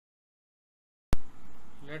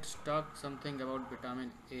Let's talk something about vitamin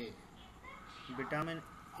A. Vitamin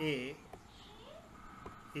A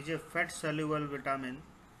is a fat-soluble vitamin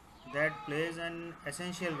that plays an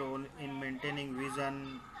essential role in maintaining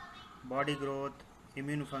vision, body growth,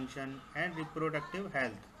 immune function, and reproductive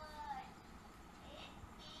health.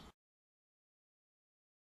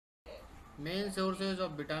 Main sources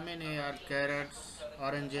of vitamin A are carrots,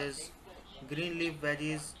 oranges, green leaf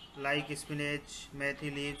veggies like spinach,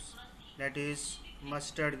 methi leaves, lettuce,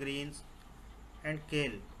 mustard greens, and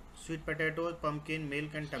kale, sweet potatoes, pumpkin,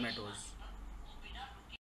 milk, and tomatoes.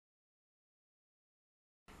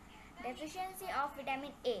 Deficiency of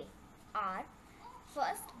vitamin A are: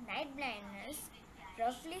 first, night blindness,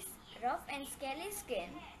 rough and scaly skin,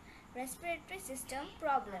 respiratory system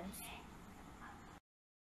problems.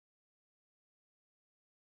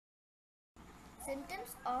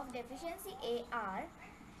 Symptoms of deficiency A are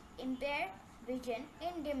impaired vision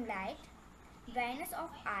in dim light, dryness of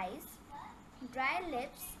eyes, dry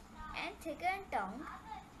lips and thickened tongue,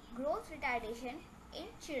 growth retardation in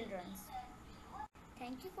children.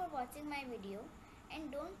 Thank you for watching my video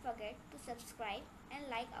and don't forget to subscribe and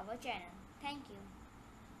like our channel. Thank you.